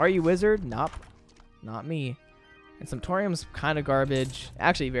 Are you wizard? Nope. Not me. And some Torium's kind of garbage.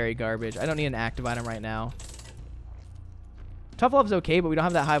 Actually, very garbage. I don't need an active item right now. Tough Love's okay, but we don't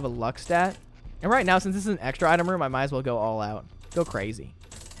have that high of a luck stat. And right now, since this is an extra item room, I might as well go all out. Go crazy.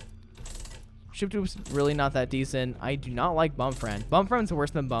 Shoop Doop's really not that decent. I do not like Bumfriend. Bumfriend's worse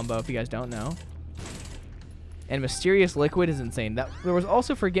than Bumbo, if you guys don't know. And Mysterious Liquid is insane. There was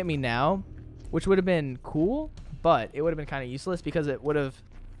also Forget Me Now, which would have been cool, but it would have been kind of useless because it would have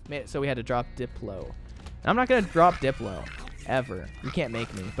made it so we had to drop Diplo. And I'm not going to drop Diplo, ever. You can't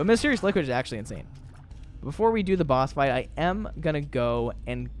make me. But Mysterious Liquid is actually insane. Before we do the boss fight, I am going to go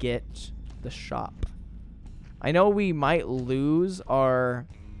and get the shop. I know we might lose our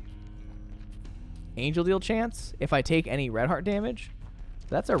Angel Deal chance if I take any Red Heart damage.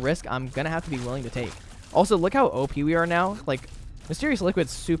 That's a risk I'm going to have to be willing to take. Also, look how OP we are now. Like, Mysterious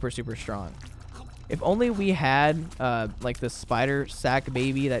Liquid's super, super strong. If only we had, like, the spider sack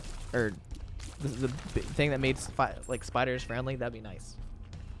baby that, or the thing that made, like, spiders friendly, that'd be nice.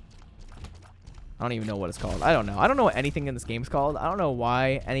 I don't even know what it's called. I don't know. I don't know what anything in this game is called. I don't know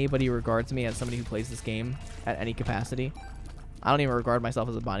why anybody regards me as somebody who plays this game at any capacity. I don't even regard myself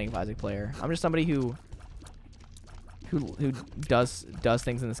as a Binding of Isaac player. I'm just somebody who does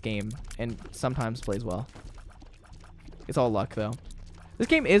things in this game and sometimes plays well. It's all luck, though. This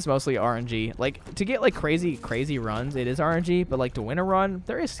game is mostly RNG. Like, to get, like, crazy runs, it is RNG. But, like, to win a run,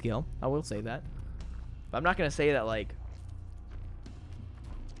 there is skill. I will say that. But I'm not going to say that, like,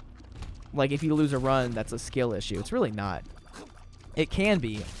 if you lose a run, that's a skill issue. It's really not. It can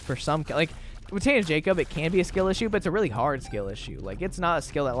be for some, like, with Tay and Jacob, it can be a skill issue, but it's a really hard skill issue. Like, it's not a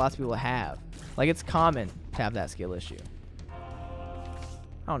skill that lots of people have. Like, it's common to have that skill issue.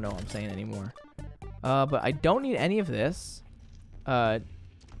 I don't know what I'm saying anymore. But I don't need any of this. The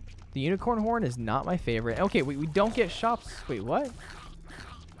unicorn horn is not my favorite. Okay, we don't get shops. Wait, what?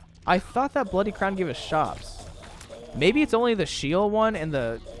 I thought that bloody crown gave us shops. Maybe it's only the shield one and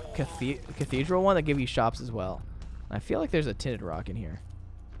the cathedral one that give you shops as well. I feel like there's a tinted rock in here.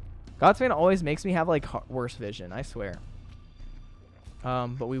 Godspan always makes me have, like, worse vision, I swear.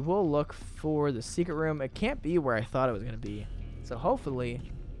 But we will look for the secret room. It can't be where I thought it was going to be. So hopefully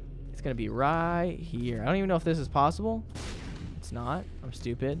it's going to be right here. I don't even know if this is possible. It's not. I'm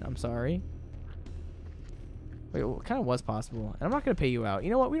stupid. I'm sorry. Wait, what kind of was possible? And I'm not going to pay you out. You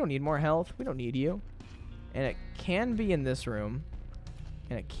know what? We don't need more health. We don't need you. And it can be in this room.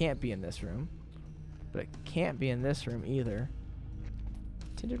 And it can't be in this room. But it can't be in this room either.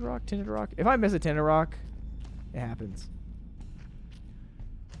 Tinted rock, tinted rock. If I miss a tinted rock, it happens.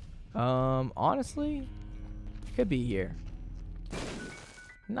 Honestly, it could be here.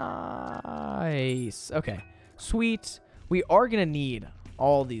 Nice. Okay. Sweet. We are going to need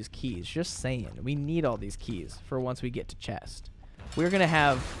all these keys. Just saying. We need all these keys for once we get to chest. We're going to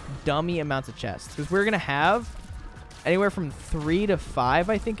have dummy amounts of chests. Because we're going to have anywhere from 3 to 5,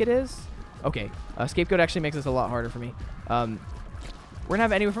 I think it is. Okay. Scapegoat actually makes this a lot harder for me. We're going to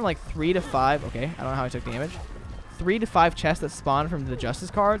have anywhere from like 3 to 5. Okay. I don't know how I took damage. 3 to 5 chests that spawn from the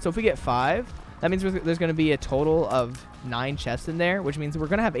Justice card. So if we get 5, that means there's going to be a total of 9 chests in there, which means we're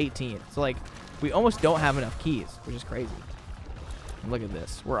going to have 18. So, like, we almost don't have enough keys, which is crazy. Look at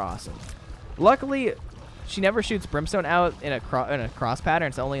this. We're awesome. Luckily, she never shoots Brimstone out in a cross pattern.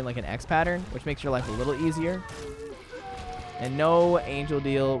 It's only in, like, an X pattern, which makes your life a little easier. And no Angel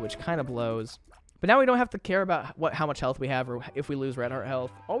Deal, which kind of blows. But now we don't have to care about how much health we have or if we lose Red Heart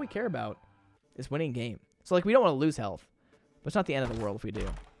health. All we care about is winning game. So, like, we don't want to lose health. But it's not the end of the world if we do.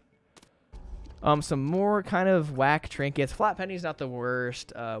 Some more kind of whack trinkets. Flat Penny's not the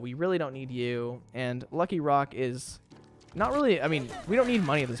worst. We really don't need you. And Lucky Rock is not really... I mean, we don't need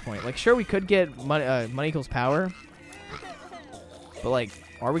money at this point. Like, sure, we could get money equals power. But, like,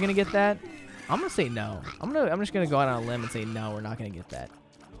 are we going to get that? I'm going to say no. I'm just going to go out on a limb and say no, we're not going to get that.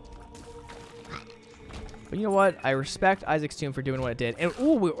 But you know what? I respect Isaac's Tomb for doing what it did. And,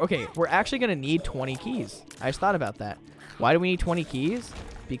 ooh, okay, we're actually going to need 20 keys. I just thought about that. Why do we need 20 keys?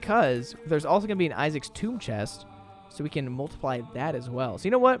 Because there's also going to be an Isaac's Tomb chest, so we can multiply that as well. So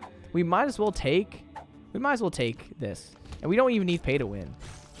you know what? We might as well take this. And we don't even need pay to win.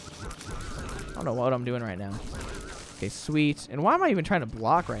 I don't know what I'm doing right now. Okay, sweet. And why am I even trying to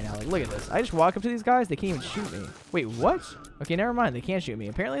block right now? Like, look at this. I just walk up to these guys. They can't even shoot me. Wait, what? Okay, never mind. They can't shoot me.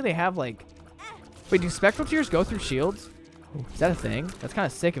 Apparently they have, like... Wait, do spectral tears go through shields? Ooh, is that a thing? That's kind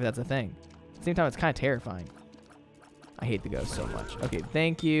of sick if that's a thing. At the same time, it's kind of terrifying. I hate the ghost so much. Okay,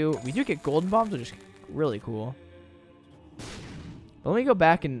 thank you. We do get golden bombs, which is really cool. But let me go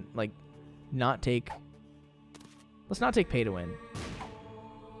back and, like, not take... Let's not take pay to win.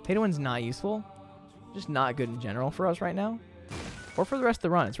 Pay to win's not useful. Just not good in general for us right now. Or for the rest of the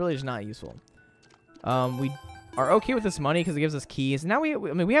run. It's really just not useful. We are okay with this money because it gives us keys. Now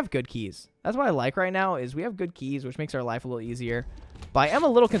we have good keys. That's what I like right now is we have good keys, which makes our life a little easier. But I am a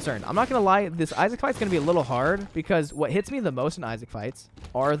little concerned. I'm not going to lie. This Isaac fight's going to be a little hard because what hits me the most in Isaac fights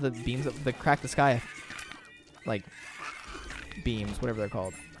are the beams, the crack the sky, like, beams, whatever they're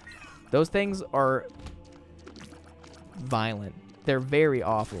called. Those things are violent. They're very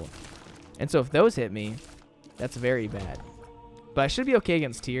awful. And so if those hit me, That's very bad. But I should be okay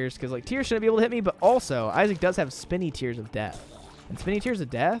against Tears, because like Tears shouldn't be able to hit me, but also Isaac does have spinny Tears of Death. And spinny Tears of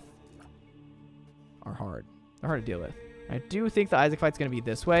Death are hard. They're hard to deal with. I do think the Isaac fight's going to be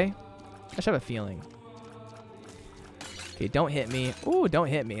this way. I just have a feeling. Okay, don't hit me. Ooh, don't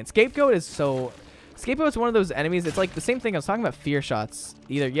hit me. And Scapegoat is so... Scapegoat is one of those enemies. It's like the same thing. I was talking about fear shots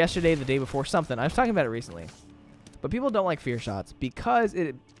either yesterday, the day before, something. I was talking about it recently. But people don't like fear shots because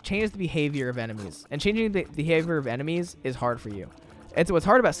it changes the behavior of enemies. And changing the behavior of enemies is hard for you. And so what's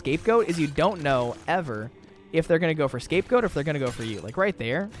hard about Scapegoat is you don't know ever if they're going to go for Scapegoat or if they're going to go for you. Like right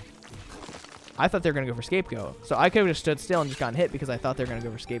there, I thought they were going to go for Scapegoat. So I could have just stood still and just gotten hit because I thought they were going to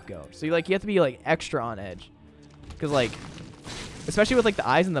go for Scapegoat. So you have to be like extra on edge. Because like, especially with like the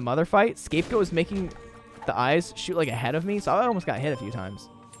eyes in the mother fight, Scapegoat was making the eyes shoot like ahead of me. So I almost got hit a few times.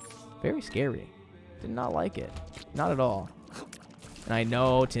 Very scary. Did not like it. Not at all. And I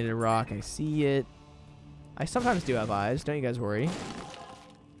know Tinted Rock. I see it. I sometimes do have eyes. Don't you guys worry.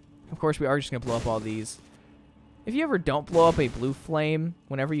 Of course, we are just going to blow up all these. If you ever don't blow up a blue flame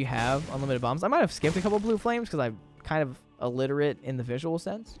whenever you have unlimited bombs, I might have skipped a couple blue flames because I'm kind of illiterate in the visual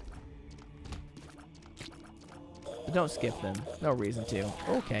sense. But don't skip them. No reason to.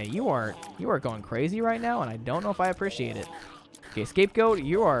 Okay, you are going crazy right now, and I don't know if I appreciate it. Okay, Scapegoat,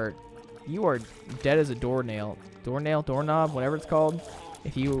 you are dead as a doornail. Doorknob, whatever it's called,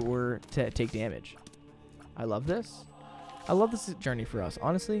 if you were to take damage. I love this. I love this journey for us.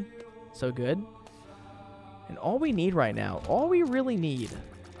 Honestly, so good. And all we need right now, all we really need,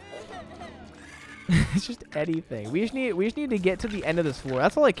 it's just anything. We just need to get to the end of this floor.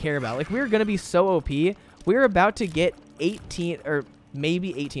 That's all I care about. Like, we're going to be so OP. We're about to get 18 or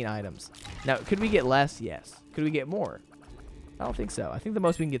maybe 18 items. Now, could we get less? Yes. Could we get more? I don't think so. I think the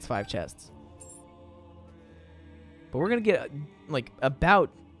most we can get is 5 chests. But we're going to get, like, about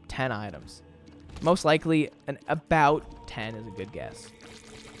 10 items. Most likely, about 10 is a good guess.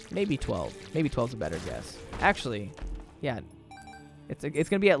 Maybe 12. Maybe 12 is a better guess. Actually, yeah. It's going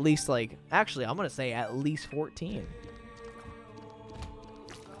to be at least, like... Actually, I'm going to say at least 14.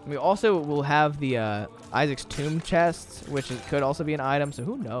 We also will have the Isaac's Tomb chests, which could also be an item, so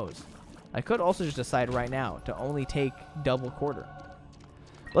who knows? I could also just decide right now to only take double quarter.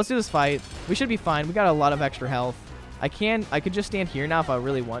 Let's do this fight. We should be fine. We got a lot of extra health. I could just stand here now if I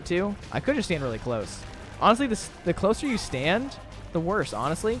really want to. I could just stand really close. Honestly, the closer you stand, the worse,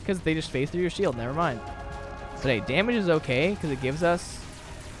 honestly, because they just phase through your shield. Never mind. But hey, damage is okay because it gives us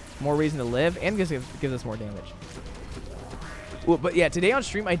more reason to live and gives us more damage. Well, but yeah, today on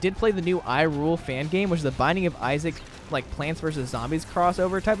stream, I did play the new I Rule fan game, which is the Binding of Isaac, like Plants vs. Zombies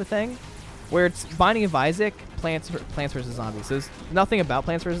crossover type of thing, where it's Binding of Isaac, Plants vs. Zombies. So there's nothing about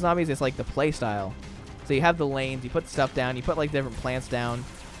Plants vs. Zombies. It's like the play style. So you have the lanes, you put stuff down, you put like different plants down.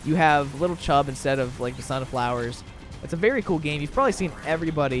 You have Little Chub instead of like the Sunflowers. It's a very cool game. You've probably seen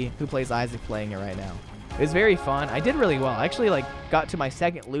everybody who plays Isaac playing it right now. It was very fun. I did really well. I actually like got to my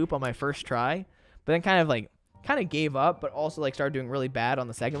second loop on my first try, but then kind of gave up, but also like started doing really bad on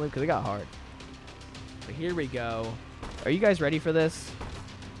the second loop because it got hard. So here we go. Are you guys ready for this?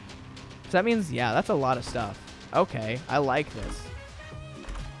 So that means, yeah, that's a lot of stuff. Okay, I like this.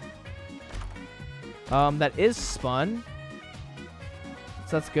 That is spun.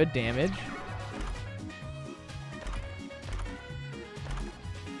 So that's good damage.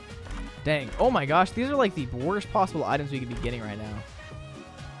 Dang. Oh my gosh, these are like the worst possible items we could be getting right now.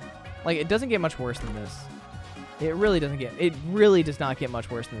 Like, it doesn't get much worse than this. It really does not get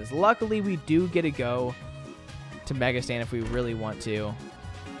much worse than this. Luckily, we do get to go to Mega Stand if we really want to.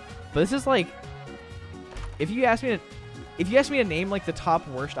 But this is like, if you ask me to name like the top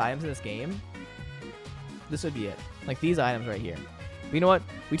worst items in this game, this would be it. Like these items right here. But you know what?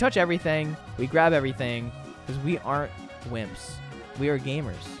 We touch everything. We grab everything because we aren't wimps. We are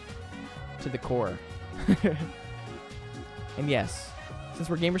gamers to the core. And yes, since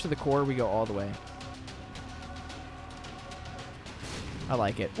we're gamers to the core, we go all the way. I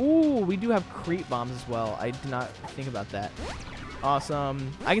like it. Ooh, we do have creep bombs as well. I did not think about that.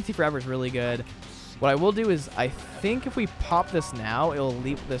 Awesome. I Can See Forever is really good. What I will do is, I think if we pop this now, it'll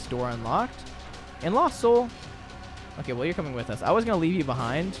leave this door unlocked. And Lost Soul. Okay, well, you're coming with us. I was going to leave you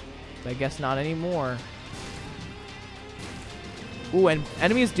behind, but I guess not anymore. Ooh, and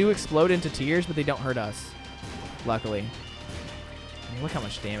enemies do explode into tears, but they don't hurt us. Luckily. I mean, look how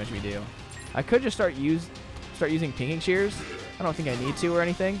much damage we do. I could just start using pinging shears. I don't think I need to or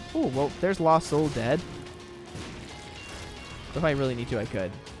anything. Ooh, well, there's Lost Soul dead. But if I really need to, I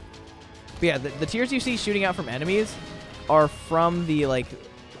could. But yeah, the tears you see shooting out from enemies are from the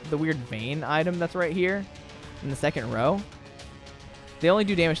weird vein item that's right here in the second row. They only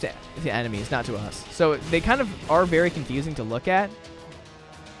do damage to enemies, not to us. So they kind of are very confusing to look at.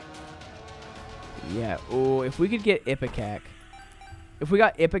 Yeah. Oh, if we could get Ipecac. If we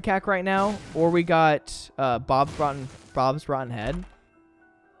got Ipecac right now, or we got Bob's Rotten Head,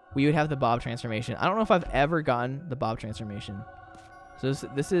 we would have the Bob transformation. I don't know if I've ever gotten the Bob transformation. So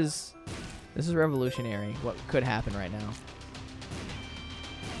this is revolutionary. What could happen right now?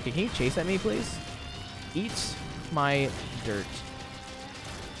 Okay, can you chase at me, please? Eat my dirt.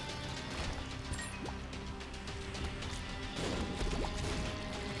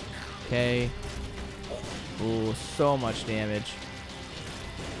 Okay. Ooh, so much damage.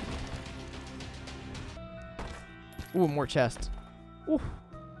 Ooh, more chest. Ooh.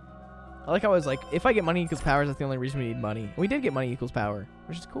 I like how I was like, if I get money equals powers, that's the only reason we need money. And we did get money equals power,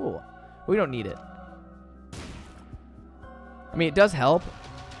 which is cool. We don't need it. I mean, it does help.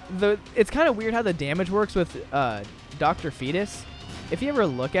 It's kind of weird how the damage works with Dr. Fetus. If you ever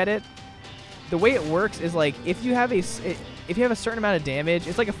look at it, the way it works is like if you have a certain amount of damage,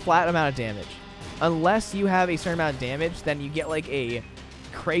 it's like a flat amount of damage. Unless you have a certain amount of damage, then you get like a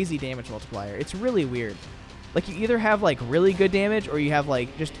crazy damage multiplier. It's really weird. Like you either have like really good damage or you have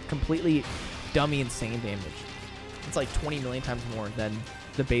like just completely dummy insane damage. It's like 20 million times more than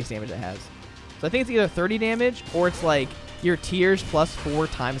the base damage it has. So I think it's either 30 damage or it's like your tiers plus 4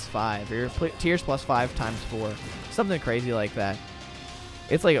 times 5 or your tiers plus 5 times 4. Something crazy like that.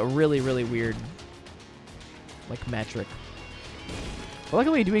 It's like a really, really weird like metric. But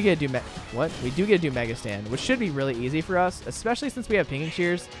luckily we do get to do Mega Stand, which should be really easy for us, especially since we have Pinging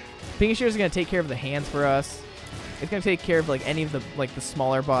Shears. Pinging Shears is going to take care of the hands for us. It's going to take care of like any of the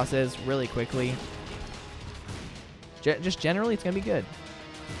smaller bosses really quickly. Just generally, it's going to be good.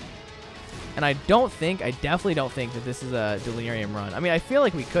 And I definitely don't think that this is a Delirium run. I mean, I feel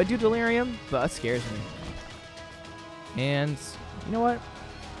like we could do Delirium, but that scares me. And you know what?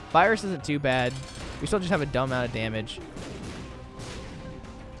 Virus isn't too bad. We still just have a dumb amount of damage.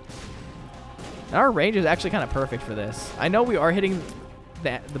 And our range is actually kind of perfect for this. I know we are hitting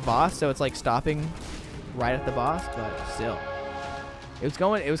the boss, so it's like stopping right at the boss, but still.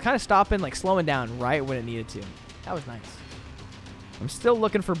 It was kind of stopping, like slowing down right when it needed to. That was nice. I'm still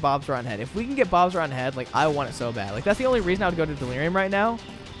looking for Bob's Rotten Head. If we can get Bob's Rotten Head, like I want it so bad. Like that's the only reason I would go to Delirium right now,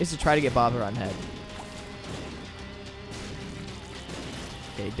 is to try to get Bob's Rotten Head.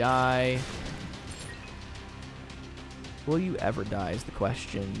 Okay, die. Will you ever die is the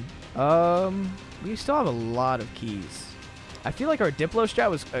question. We still have a lot of keys. I feel like our Diplo strat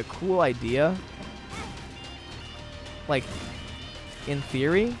was a cool idea. Like, in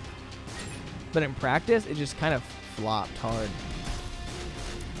theory. But in practice, it just kind of flopped hard.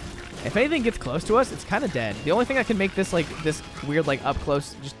 If anything gets close to us, it's kind of dead. The only thing that can make this, like, this weird, like,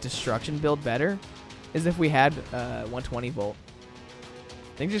 up-close just destruction build better is if we had 120 volt.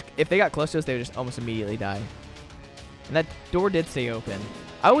 I think if they got close to us, they would just almost immediately die. And that door did stay open.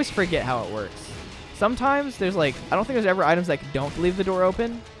 I always forget how it works. Sometimes there's like, I don't think there's ever items that don't leave the door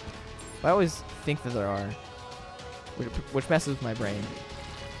open. But I always think that there are. Which messes with my brain.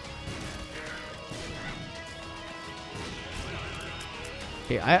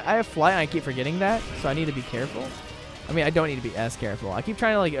 Okay, I have fly and I keep forgetting that. So I need to be careful. I mean, I don't need to be as careful. I keep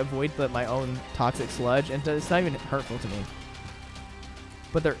trying to like avoid my own toxic sludge. And it's not even hurtful to me.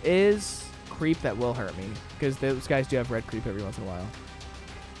 But there is creep that will hurt me. Because those guys do have red creep every once in a while.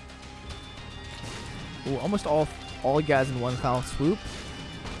 Ooh, almost all guys in one foul swoop.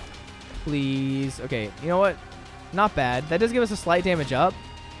 Please. Okay, you know what? Not bad. That does give us a slight damage up.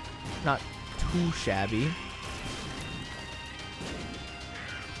 Not too shabby.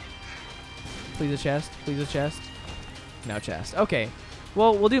 Please a chest. Please a chest. No chest. Okay.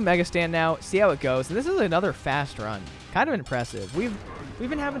 Well, we'll do Mega Stand now. See how it goes. And this is another fast run. Kind of impressive. We've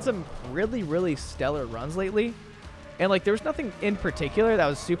been having some really, really stellar runs lately. And like there was nothing in particular that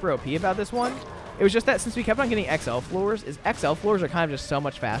was super OP about this one. It was just that since we kept on getting XL floors, XL floors are kind of just so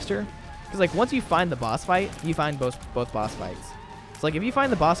much faster. Because like once you find the boss fight, you find both boss fights. So like if you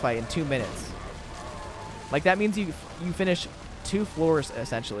find the boss fight in 2 minutes, like that means you finish 2 floors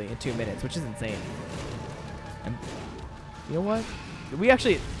essentially in 2 minutes, which is insane. And you know what? We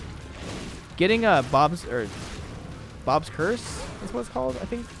actually getting Bob's Curse is what it's called, I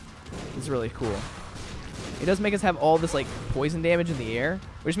think. It's really cool. It does make us have all this like poison damage in the air,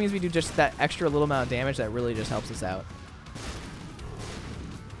 which means we do just that extra little amount of damage that really just helps us out.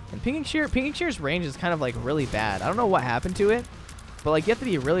 And Pinging Shear's range is kind of like really bad. I don't know what happened to it, but like you have to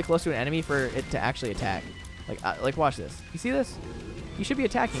be really close to an enemy for it to actually attack. Like watch this. You see this? You should be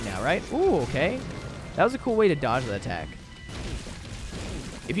attacking now, right? Ooh, okay. That was a cool way to dodge the attack.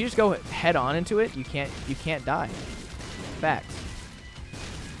 If you just go head on into it, you can't die. Facts.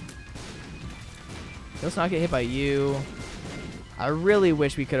 Let's not get hit by you. I really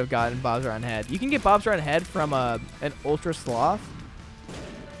wish we could have gotten Bob's Rotten Head. You can get Bob's Rotten Head from an Ultra Sloth.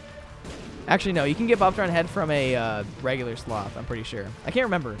 Actually, no. You can get Bob's Rotten Head from a regular Sloth, I'm pretty sure. I can't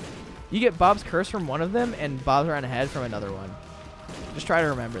remember. You get Bob's Curse from one of them and Bob's Rotten Head from another one. Just try to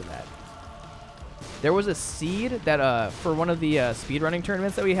remember that. There was a seed that for one of the speedrunning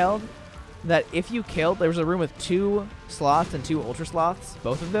tournaments that we held, that if you killed, there was a room with 2 sloths and 2 ultra sloths,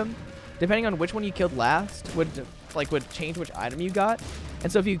 both of them. Depending on which one you killed last would change which item you got.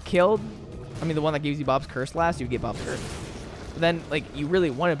 And so if you killed, I mean the one that gives you Bob's Curse last, you would get Bob's Curse. But then like you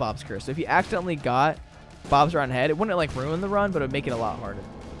really wanted Bob's Curse. So if you accidentally got Bob's Rotten Head, it wouldn't like ruin the run, but it would make it a lot harder.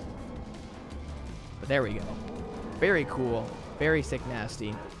 But there we go. Very cool. Very sick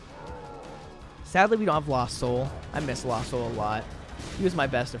nasty. Sadly, we don't have Lost Soul. I miss Lost Soul a lot. He was my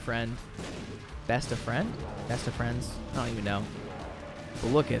best of friend. Best of friend? Best of friends? I don't even know.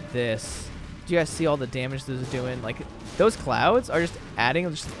 But look at this. Do you guys see all the damage this is doing? Like, those clouds are just adding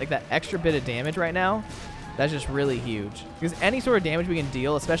just like that extra bit of damage right now. That's just really huge. Because any sort of damage we can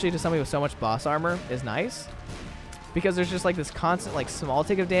deal, especially to somebody with so much boss armor, is nice. Because there's just like this constant like small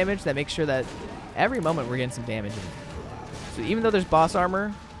tick of damage that makes sure that every moment we're getting some damage in. So even though there's boss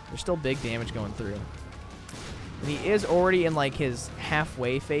armor, there's still big damage going through. And he is already in like his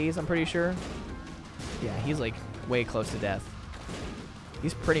halfway phase, I'm pretty sure. Yeah, he's like way close to death.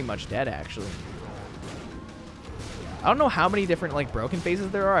 He's pretty much dead, actually. I don't know how many different like broken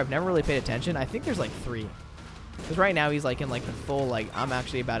phases there are. I've never really paid attention. I think there's like 3. Because right now he's like in like the full like I'm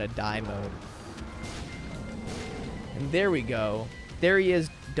actually about to die mode. And there we go. There he is,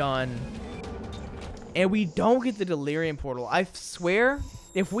 done. And we don't get the Delirium Portal. I swear,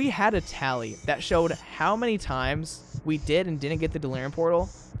 if we had a tally that showed how many times we did and didn't get the Delirium Portal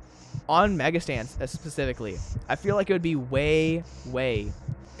on Mega Stance specifically, I feel like it would be way, way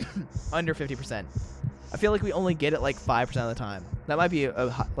under 50%. I feel like we only get it like 5% of the time. That might be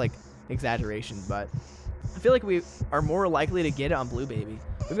a like exaggeration, but I feel like we are more likely to get it on Blue Baby.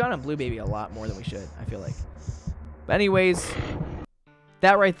 We've gotten on Blue Baby a lot more than we should, I feel like. But anyways,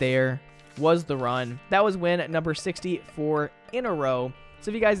 that right there was the run. That was win number 64 in a row. So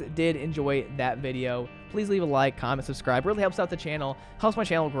if you guys did enjoy that video, please leave a like, comment, subscribe. It really helps out the channel, helps my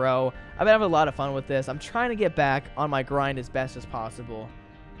channel grow. I've been having a lot of fun with this. I'm trying to get back on my grind as best as possible.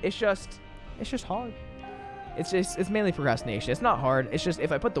 It's just hard. It's mainly procrastination. It's not hard. It's just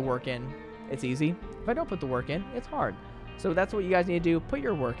if I put the work in, it's easy. If I don't put the work in, it's hard. So that's what you guys need to do. Put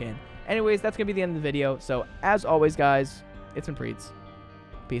your work in. Anyways, that's going to be the end of the video. So as always, guys, it's been Priets.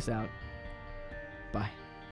 Peace out. Bye.